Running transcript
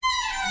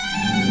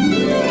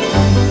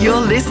You're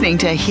listening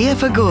to Here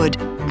for Good,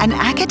 an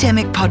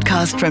academic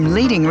podcast from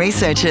leading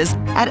researchers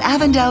at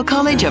Avondale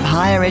College of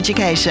Higher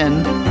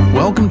Education.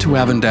 Welcome to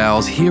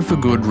Avondale's Here for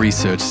Good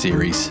research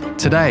series.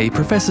 Today,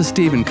 Professor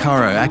Stephen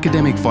Currow,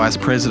 Academic Vice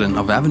President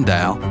of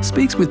Avondale,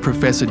 speaks with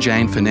Professor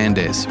Jane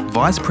Fernandez,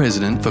 Vice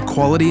President for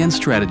Quality and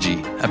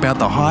Strategy, about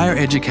the higher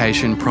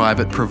education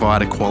private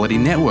provider quality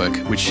network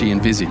which she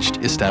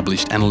envisaged,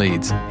 established and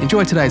leads.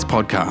 Enjoy today's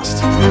podcast.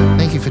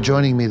 Thank you for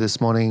joining me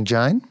this morning,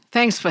 Jane.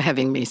 Thanks for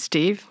having me,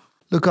 Steve.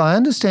 Look, I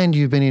understand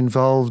you've been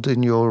involved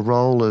in your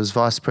role as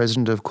Vice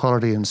President of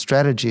Quality and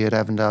Strategy at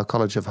Avondale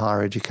College of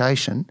Higher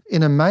Education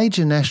in a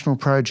major national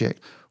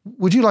project.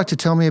 Would you like to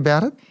tell me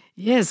about it?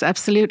 Yes,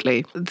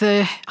 absolutely.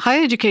 The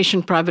Higher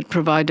Education Private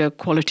Provider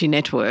Quality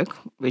Network,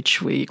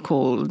 which we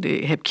call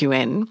the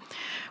HEPQN,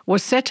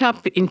 was set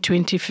up in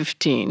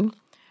 2015.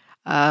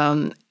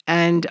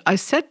 And I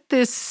set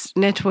this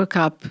network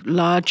up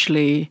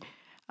largely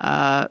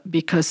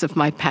because of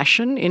my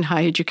passion in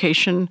higher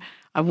education.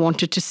 I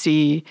wanted to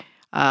see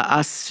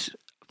us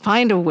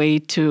find a way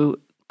to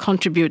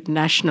contribute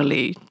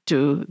nationally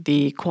to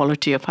the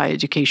quality of higher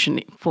education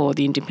for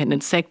the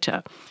independent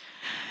sector.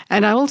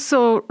 And I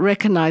also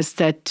recognized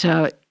that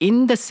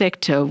in the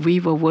sector, we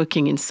were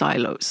working in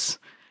silos.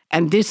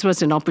 And this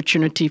was an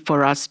opportunity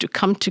for us to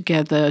come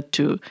together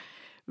to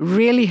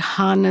really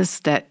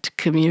harness that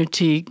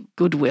community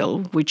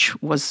goodwill, which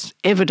was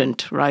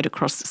evident right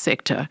across the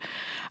sector,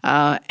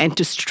 and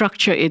to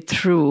structure it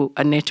through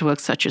a network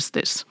such as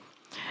this.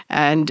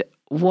 And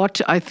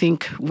what I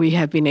think we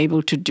have been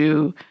able to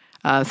do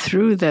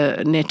through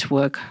the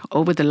network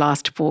over the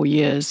last 4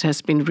 years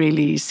has been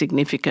really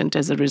significant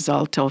as a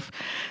result of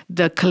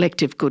the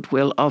collective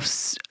goodwill of,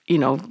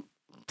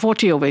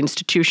 40 over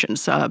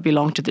institutions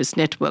belong to this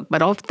network.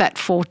 But of that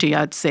 40,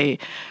 I'd say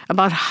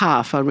about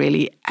half are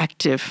really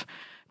active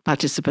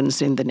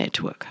participants in the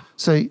network.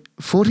 So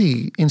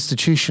 40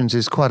 institutions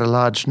is quite a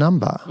large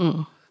number.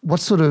 What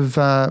sort of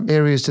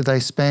areas do they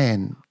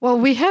span? Well,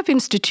 we have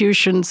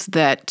institutions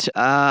that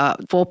are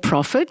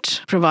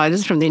for-profit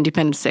providers from the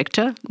independent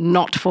sector,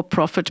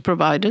 not-for-profit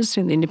providers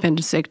in the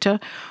independent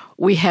sector.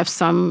 We have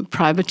some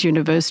private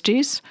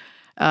universities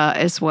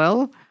as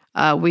well.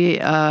 We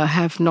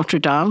have Notre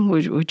Dame,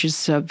 which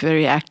is a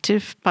very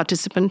active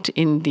participant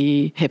in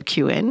the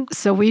HEPQN.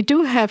 So we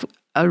do have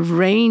a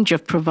range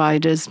of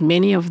providers.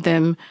 Many of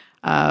them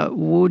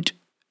would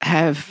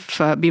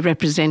have be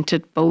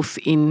represented both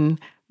in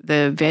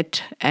the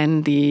vet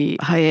and the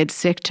higher ed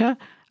sector.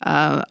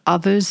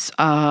 Others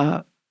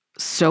are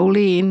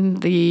solely in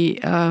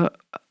the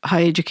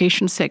higher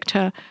education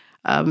sector.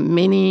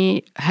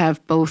 Many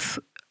have both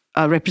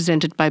are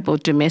represented by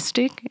both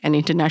domestic and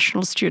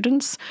international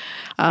students.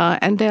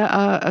 And there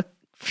are a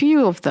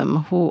few of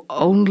them who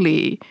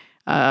only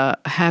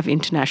have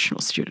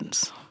international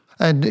students.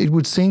 And it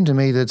would seem to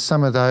me that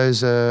some of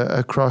those are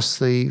across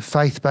the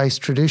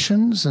faith-based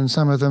traditions and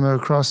some of them are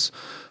across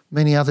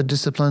many other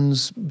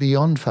disciplines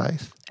beyond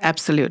faith.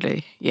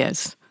 Absolutely,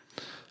 yes.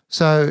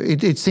 So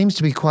it seems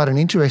to be quite an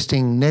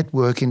interesting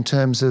network in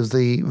terms of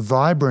the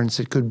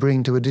vibrance it could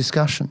bring to a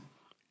discussion.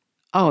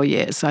 Oh,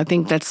 yes, I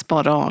think that's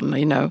spot on.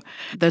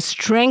 The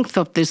strength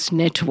of this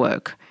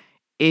network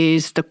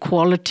is the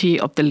quality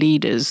of the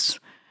leaders.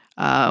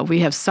 We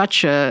have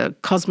such a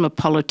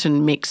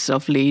cosmopolitan mix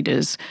of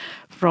leaders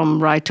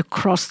from right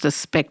across the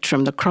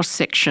spectrum, the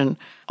cross-section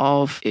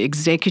of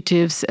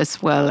executives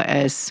as well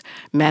as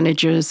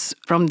managers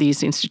from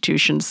these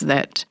institutions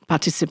that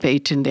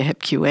participate in the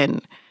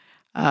HEPQN.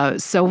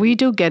 So we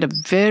do get a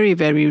very,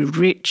 very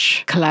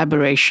rich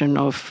collaboration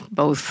of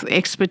both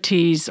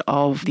expertise,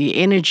 of the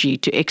energy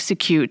to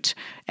execute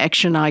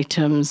action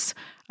items.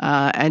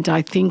 And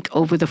I think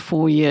over the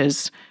 4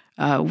 years,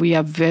 we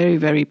are very,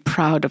 very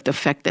proud of the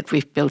fact that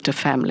we've built a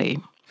family.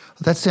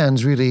 That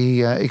sounds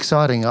really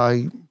exciting.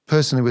 I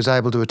personally was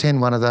able to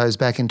attend one of those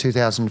back in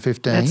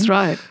 2015. That's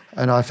right.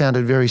 And I found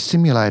it very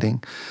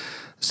stimulating.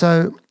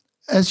 So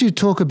as you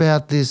talk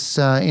about this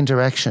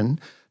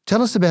interaction,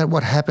 tell us about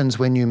what happens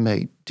when you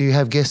meet. Do you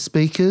have guest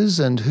speakers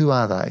and who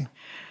are they?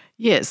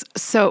 Yes.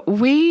 So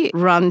we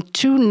run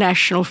 2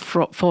 national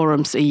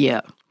forums a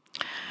year.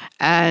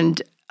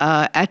 And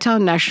at our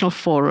national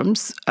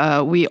forums,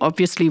 we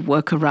obviously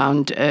work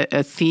around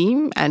a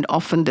theme, and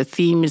often the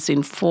theme is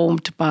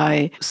informed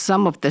by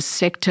some of the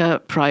sector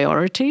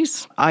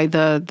priorities,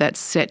 either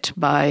that's set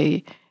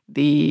by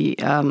the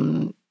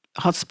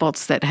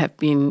hotspots that have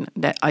been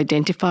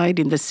identified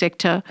in the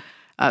sector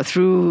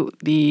through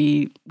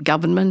the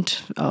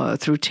government,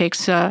 through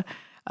TEQSA,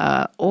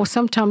 or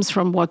sometimes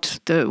from what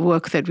the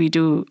work that we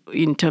do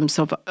in terms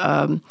of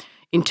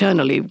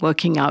internally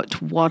working out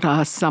what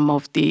are some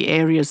of the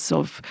areas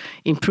of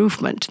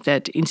improvement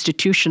that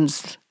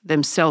institutions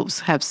themselves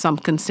have some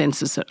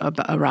consensus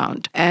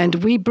around.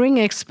 And we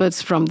bring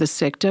experts from the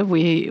sector.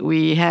 We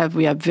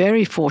are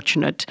very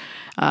fortunate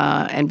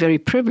and very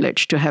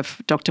privileged to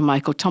have Dr.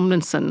 Michael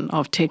Tomlinson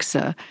of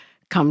TEQSA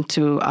come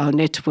to our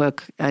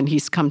network, and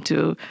he's come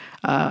to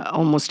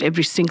almost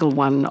every single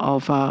one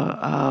of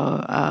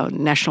our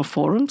national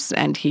forums,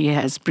 and he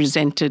has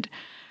presented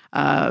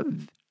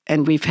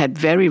and we've had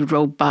very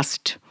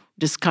robust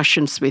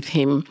discussions with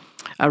him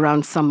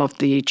around some of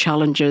the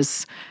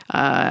challenges,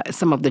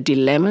 some of the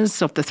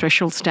dilemmas of the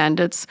threshold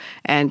standards.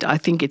 And I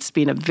think it's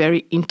been a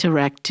very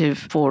interactive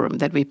forum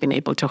that we've been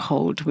able to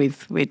hold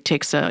with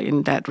TEQSA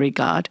in that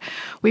regard.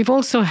 We've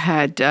also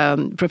had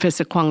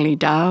Professor Quang Le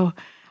Dao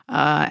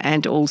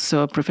and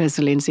also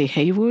Professor Lindsay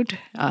Haywood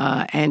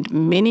and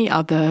many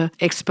other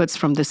experts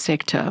from the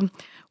sector.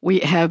 We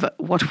have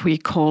what we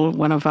call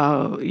one of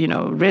our,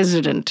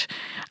 resident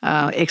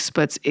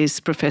experts is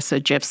Professor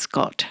Jeff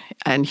Scott,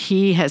 and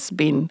he has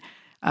been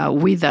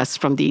with us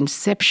from the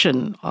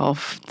inception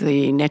of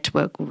the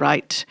network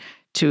right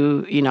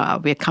to,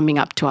 we're coming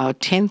up to our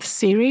 10th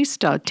series,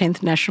 our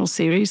 10th national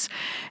series,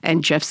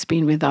 and Jeff's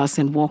been with us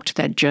and walked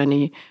that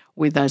journey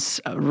with us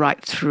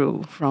right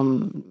through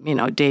from,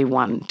 day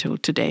one till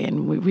today.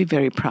 And we're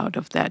very proud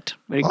of that,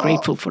 very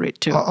grateful for it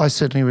too. I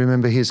certainly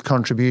remember his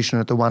contribution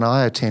at the one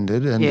I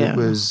attended, and it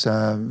was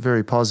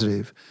very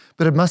positive.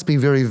 But it must be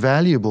very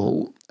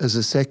valuable as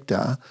a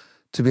sector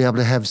to be able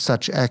to have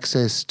such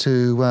access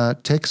to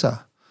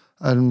TEQSA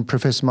and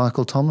Professor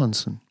Michael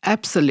Tomlinson.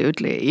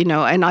 Absolutely,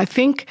 and I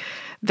think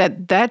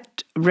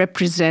that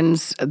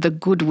represents the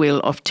goodwill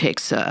of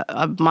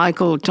TEQSA.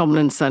 Michael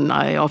Tomlinson,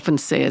 I often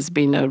say, has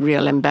been a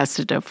real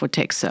ambassador for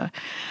TEQSA.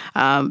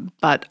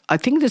 But I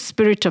think the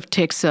spirit of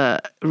TEQSA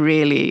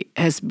really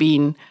has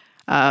been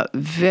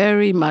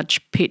very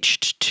much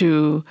pitched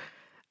to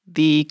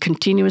the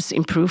continuous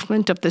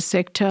improvement of the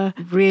sector,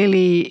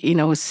 really,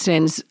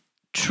 since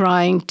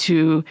trying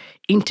to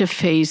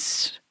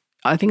interface.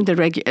 I think the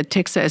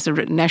TEQSA as a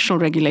national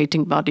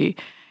regulating body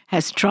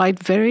has tried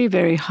very,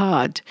 very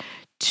hard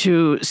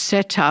to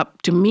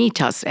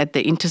meet us at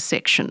the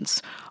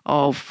intersections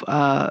of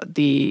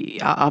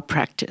our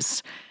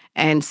practice.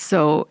 And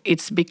so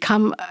it's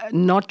become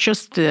not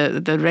just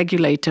the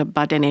regulator,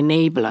 but an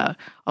enabler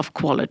of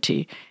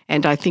quality.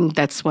 And I think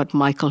that's what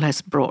Michael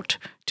has brought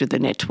to the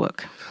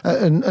network.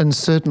 And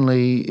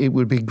certainly it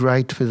would be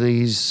great for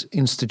these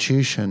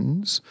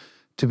institutions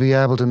to be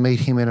able to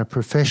meet him in a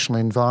professional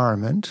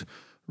environment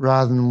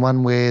rather than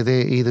one where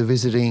they're either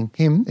visiting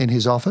him in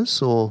his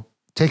office or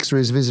TEQSA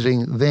is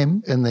visiting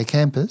them in their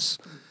campus.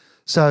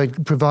 So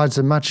it provides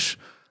a much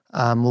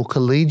more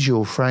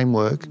collegial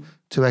framework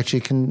to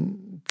actually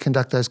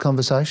conduct those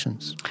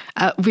conversations.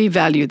 We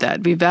value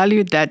that. We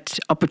value that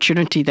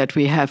opportunity that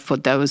we have for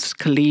those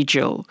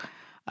collegial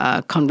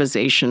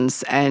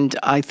conversations. And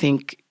I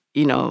think,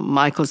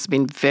 Michael's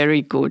been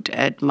very good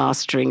at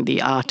mastering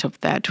the art of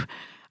that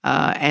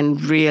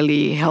and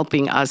really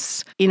helping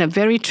us in a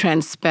very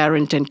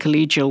transparent and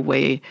collegial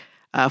way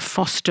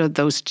foster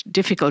those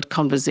difficult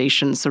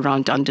conversations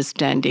around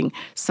understanding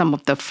some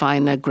of the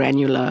finer,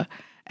 granular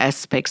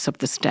aspects of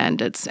the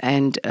standards.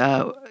 And,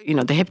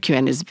 the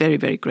HEPQN is very,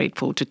 very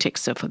grateful to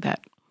TEQSA for that.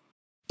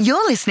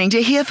 You're listening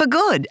to Here for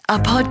Good, a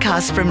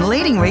podcast from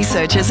leading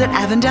researchers at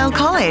Avondale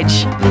College.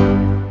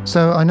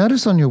 So I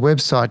noticed on your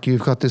website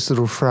you've got this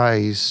little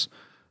phrase,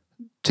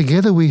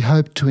 together we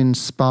hope to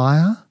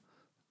inspire,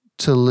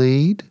 to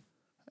lead,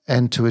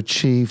 and to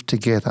achieve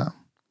together.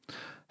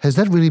 Has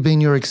that really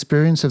been your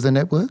experience of the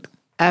network?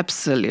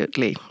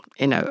 Absolutely.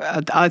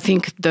 I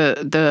think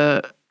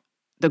the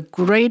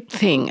great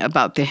thing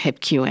about the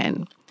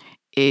HEPQN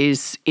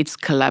is its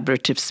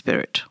collaborative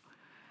spirit.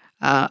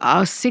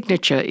 Our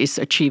signature is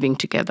achieving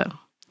together.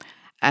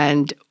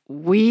 And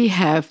we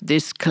have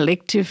this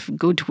collective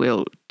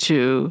goodwill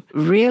to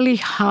really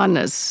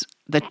harness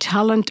the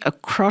talent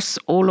across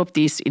all of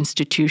these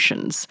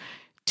institutions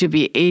to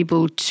be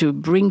able to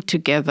bring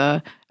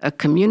together a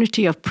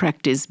community of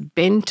practice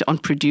bent on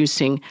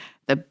producing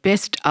the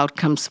best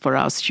outcomes for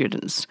our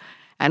students.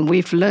 And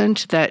we've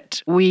learned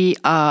that we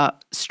are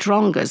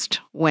strongest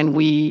when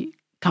we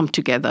come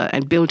together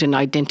and build an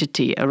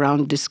identity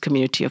around this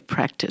community of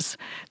practice.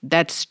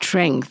 That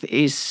strength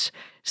is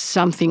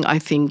something I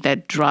think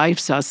that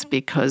drives us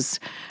because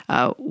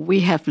we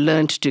have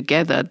learned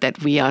together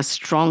that we are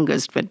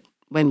strongest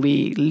when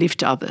we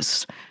lift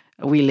others.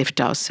 We lift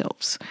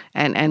ourselves.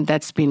 And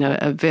that's been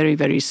a very,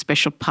 very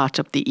special part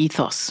of the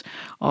ethos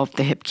of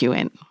the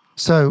HEPQN.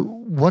 So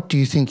what do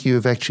you think you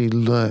have actually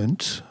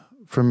learnt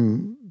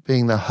from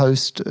being the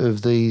host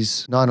of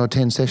these 9 or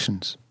 10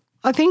 sessions?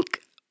 I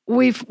think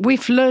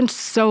we've learned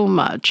so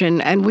much.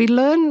 And we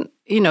learn,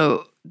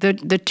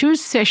 the 2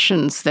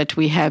 sessions that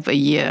we have a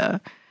year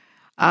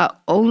are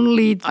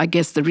only, I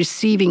guess, the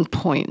receiving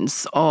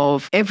points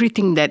of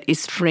everything that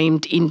is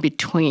framed in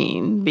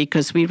between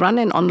because we run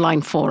an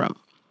online forum.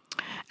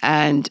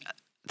 And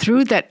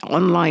through that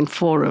online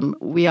forum,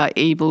 we are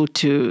able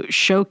to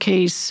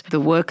showcase the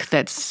work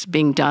that's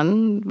being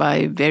done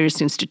by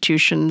various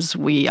institutions.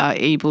 We are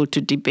able to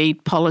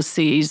debate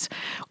policies.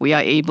 We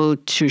are able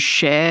to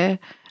share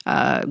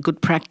good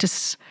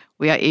practice.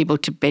 We are able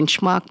to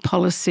benchmark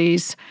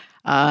policies.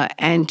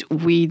 And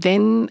we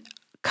then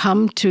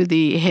come to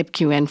the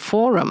HEPQN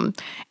forum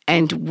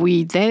and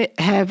we then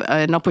have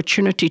an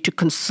opportunity to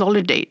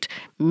consolidate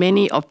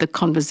many of the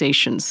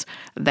conversations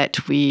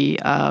that we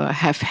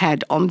have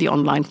had on the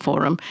online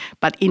forum,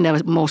 but in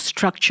a more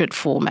structured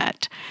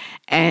format.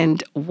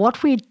 And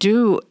what we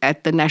do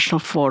at the National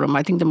Forum,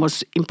 I think the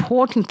most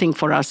important thing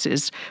for us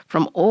is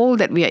from all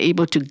that we are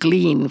able to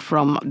glean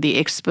from the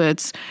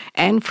experts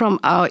and from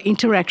our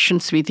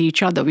interactions with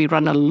each other. We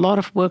run a lot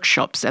of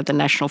workshops at the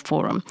National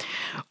Forum.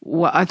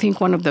 I think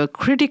one of the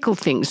critical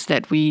things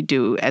that we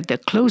do at the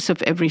close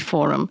of every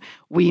forum,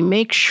 we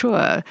make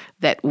sure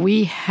that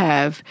we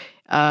have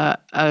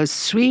a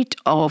suite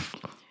of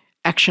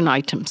action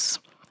items.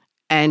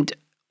 And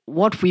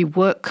what we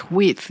work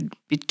with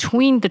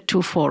between the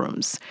two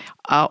forums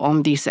are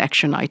on these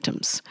action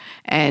items.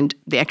 And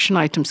the action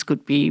items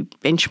could be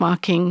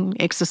benchmarking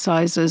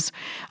exercises.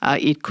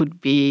 It could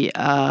be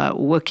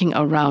working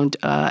around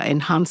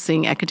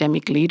enhancing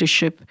academic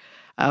leadership.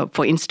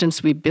 For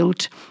instance, we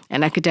built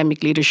an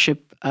academic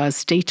leadership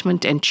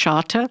statement and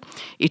charter.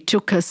 It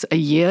took us a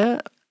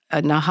year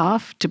and a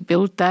half to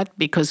build that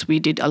because we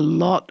did a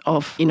lot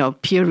of,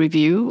 peer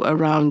review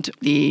around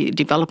the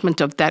development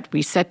of that.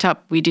 We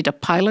did a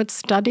pilot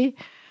study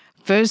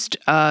first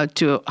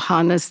to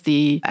harness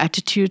the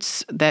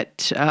attitudes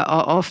that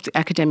are of the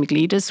academic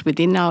leaders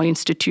within our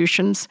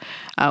institutions.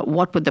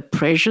 What were the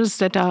pressures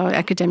that our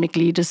academic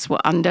leaders were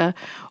under?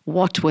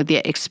 What were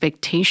their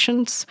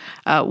expectations?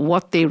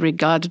 What they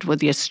regarded were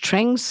their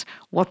strengths?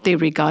 What they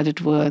regarded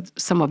were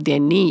some of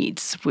their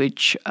needs,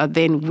 which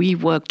then we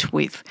worked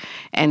with.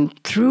 And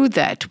through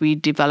that, we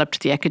developed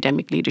the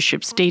academic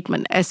leadership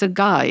statement as a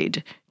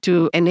guide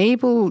to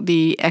enable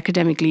the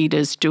academic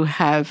leaders to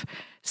have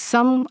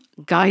some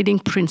guiding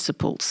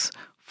principles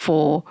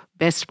for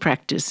best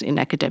practice in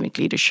academic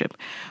leadership.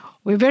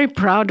 We're very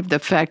proud of the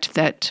fact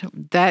that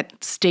that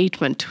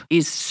statement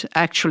is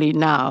actually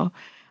now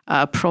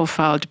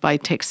profiled by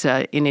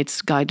TEXA in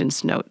its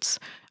guidance notes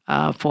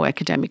for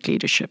academic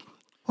leadership.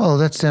 Well,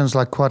 that sounds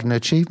like quite an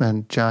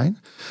achievement, Jane.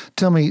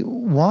 Tell me,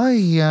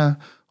 why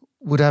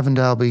would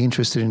Avondale be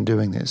interested in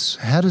doing this?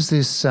 How does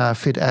this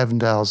fit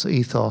Avondale's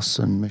ethos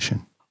and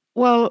mission?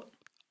 Well,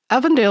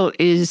 Avondale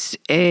is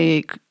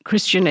a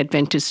Christian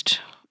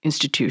Adventist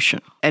institution,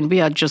 and we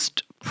are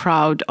just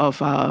proud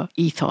of our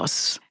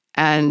ethos.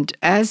 And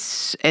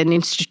as an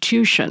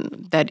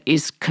institution that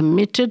is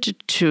committed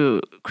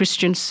to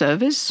Christian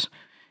service,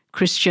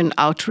 Christian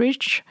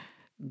outreach,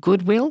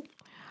 goodwill,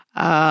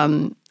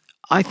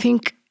 I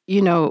think,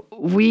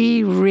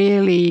 we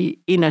really,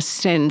 in a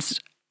sense,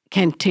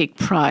 can take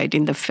pride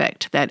in the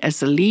fact that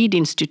as a lead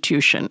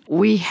institution,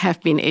 we have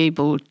been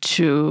able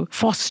to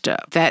foster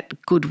that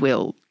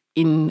goodwill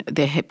in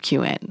the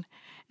HEPQN.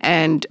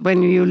 And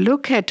when you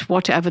look at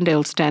what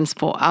Avondale stands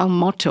for, our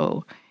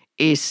motto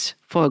is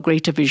for a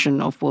greater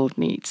vision of world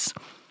needs.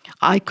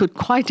 I could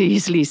quite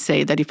easily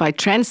say that if I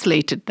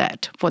translated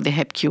that for the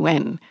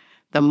HEPQN,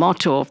 the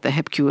motto of the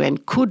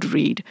HEPQN could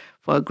read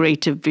for a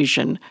greater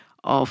vision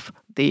of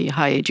the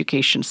higher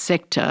education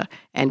sector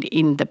and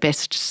in the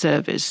best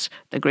service,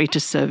 the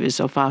greatest service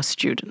of our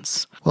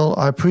students. Well,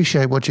 I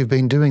appreciate what you've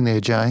been doing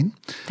there, Jane.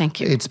 Thank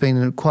you. It's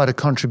been quite a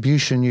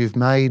contribution you've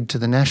made to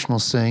the national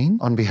scene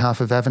on behalf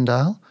of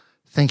Avondale.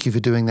 Thank you for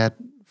doing that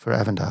for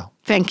Avondale.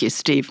 Thank you,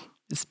 Steve.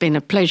 It's been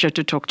a pleasure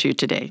to talk to you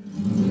today.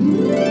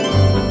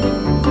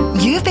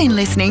 You've been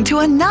listening to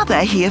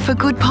another Here for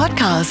Good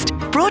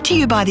podcast, brought to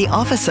you by the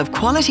Office of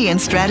Quality and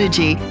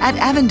Strategy at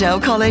Avondale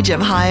College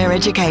of Higher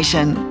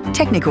Education.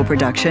 Technical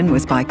production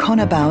was by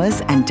Connor Bowers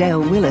and Dale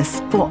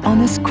Willis for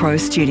Honest Crow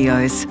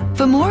Studios.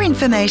 For more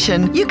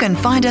information, you can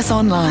find us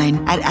online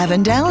at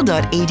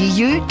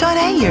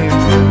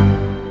avondale.edu.au.